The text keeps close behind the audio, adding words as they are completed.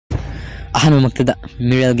Ahanmamagtada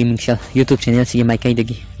Miralgi Mingshal YouTube channel sige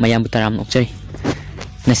maikaidagi mayam butaram nokchari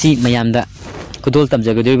nasi mayamda kudol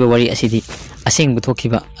tamjagadoriba wari asidi aseng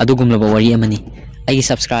buthokiba adugumlaba wari amani aigi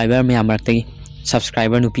subscriber mayam martagi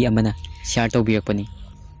subscriber nupi amana share tawbirakpani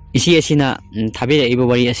isi asina thabira iba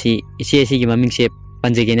wari asi isi asigi mamingse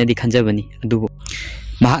panjagena di khanjabani adubu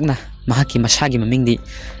mahakna mahaki masagi mamingdi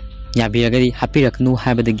yabiragadi hapiraknu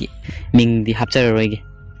habadagi mingdi hapchararoige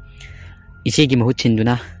isigi mahut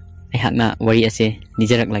chinduna ayakna wari ase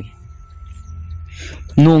nijarak lagi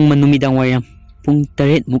nong manumidang wariam pung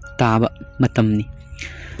 8 muk taba matamni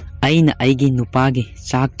aina aigi nupagi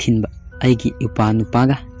chak thinba aigi upa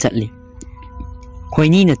nupaga chatli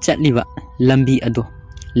khoini na chatliba lambi ado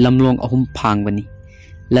lamlong ahum phangbani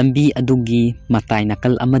lambi adugi matai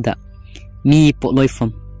nakal amada mi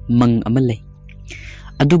potloifam mang amalai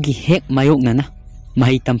adugi hek mayokna na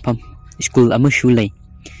mahi tampam school ama shulai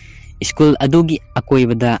school adugi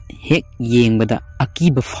akoibada hek yengbada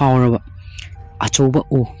akiba fauraba achoba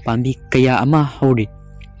o pambi kaya ama hori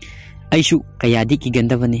aishu kayadi ki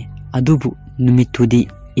gandavane adubu numitudi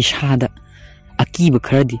ishada akiba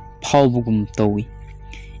kharadi phawbugum tawi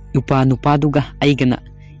upa nupaduga aigana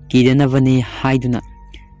kidanavane haiduna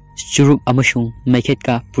churup amashung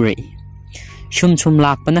maikhetka purai shum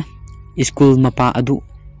lakpana school mapa adu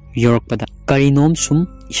yorokpada karinom sum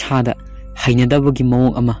ishada hainadabagi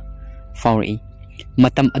mawong ama fauri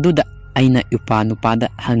matam aduda aina upa nupada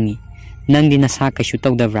hangi nangdi nasa kaisu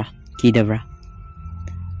tawdavra kidavra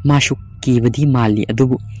mashu kibadi mali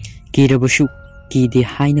adubu kirabushu kide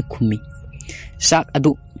haina khumi sak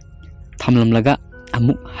adu thamlamlaga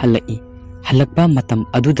amuk halai halakba matam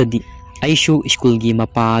adudadi aishu school gi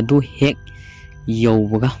mapa adu hek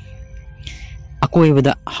yowbaga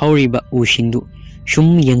akoibada hauriba usingdu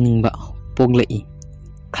shum yangningba poglai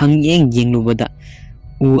khangyeng yenglubada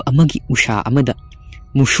u amagi usha amada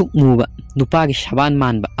mushuk muba nupagi shaban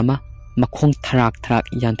manba ama makhong tharak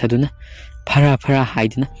yanthaduna phara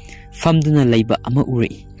haiduna famduna leiba ama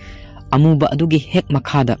urei amuba adugi hek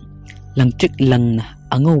makhada langtik langna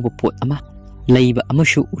angauba pot ama leiba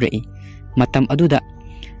amashu urei matam aduda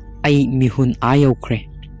ai mihun ayaukhre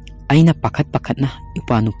aina pakhatna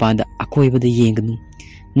upa nupada akoibada yengnu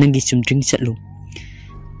nangi chumdring chatlu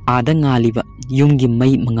ada ngaliba yumgi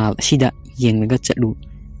mai mangal asida yengnaga chatlu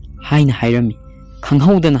haina hairami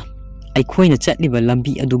khanghaudana aikhoina chatliba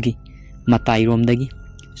lambi adugi matai romdagi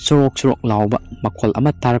sorok lauba makhol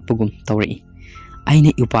ama tarakpagum tawrei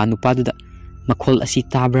aina upa nupaduda makhol asi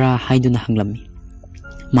tabra haiduna hanglami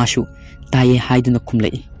mashu taye haiduna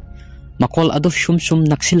khumlei makhol adu shum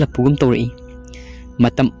naksilapugum tawrei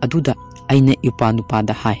matam aduda aina upa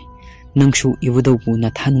nupada hai nangshu ibudobu na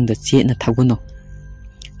thanungda che na thagono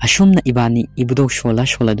ashumna ibani ibudo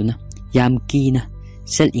shola duna yam kina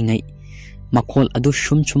sel ingai makhol adu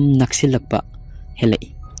shum naksilakpa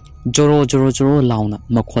helai joro launa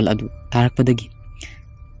makhol adu tarakpadagi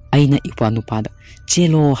aina upa nupada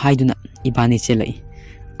chelo haiduna ibani chelai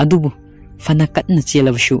adubu fana katna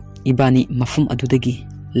chelabshu ibani mafum adudagi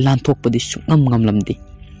lanthokpadi sukngam ngamlamdi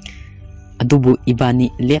adubu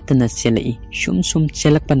ibani leptana chelai shum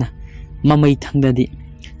chelakpana mamai thangdadi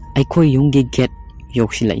aikoi yungge gate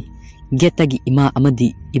yoksilai getagi ima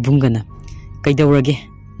amadi ibungana kaidawrage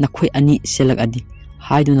nakhoi ani selak adi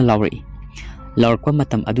haiduna lawrei lawrkwa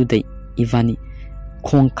matam adudai ivani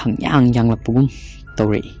khong khangyang lapugum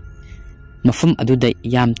tawrei mafum adudai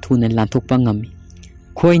yam thuna lanthokpa ngami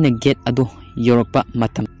khoina gate adu yorokpa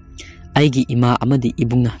matam aigi ima amadi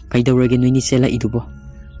ibungna kaidawrage noini sela idubo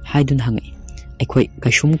haiduna hangai aikoi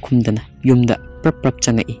kashum khumdana yumda prap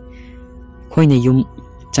changai khoina yum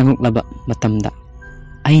changuklaba matamda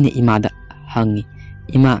aina imada hangi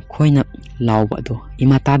ima khoina lawba do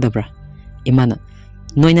ima tadabra imana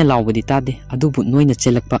noina lawbadi tade adubu noina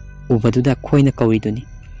chelakpa ubaduda khoina kawriduni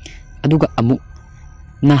aduga amu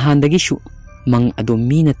nahandagi shu mang ado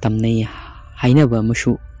mina tamnai hainaba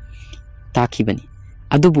mushu takhibani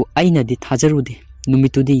adubu aina di thajarude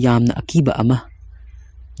numitudi yamna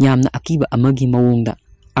akiba amagi mawongda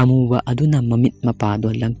amuba aduna mamit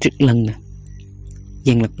mapado langtrik langna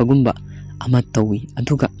yenglakpagumba ama tawi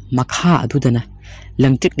aduga makha adudana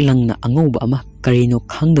langtik langna angauba ama karino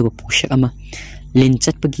khangdaba pushak ama lin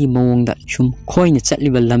chatpagi mawongda chum khoina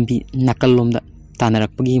chatliba lambi nakalomda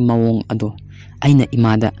tanarakpagi mawong ado aina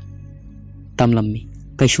imada tamlammi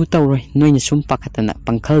kaishu tawroi noina sum pakhatana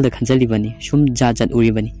pangkhalda khanjalibani sum jajat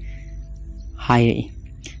uribani hairei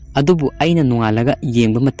adubu aina nungalaga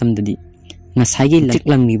yengba matamdadi ngasagi langtik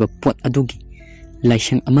langmiba pot adugi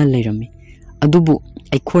laisang ama leirami adubu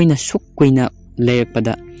aikhoina sukkoina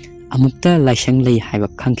lerakpada amukta laisang lei haiba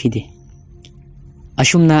khangkhide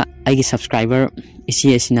asumna aigi subscriber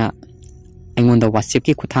isi asina ꯑꯩꯉꯣꯟꯗ WhatsApp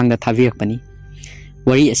ꯀꯤ ꯈꯨꯊꯥꯡꯗ ꯊꯥꯕꯤꯔꯛꯄꯅꯤ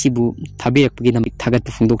wari asibu thabirakpagi namik thagat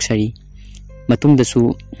phongdoksari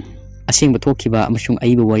matungdasu asengba thokhiba amasung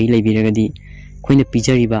aiba wari leibiragadi khoina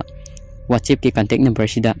pijariba WhatsApp ke contact number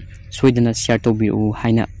sida soidana share tobiru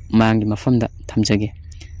haina mayangi mafamda thamjage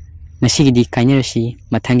nasigidi kainarasi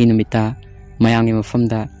mathangi numita mayangi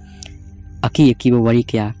mafamda aki akiba wari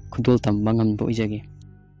kya khudol tamba ngambo ijage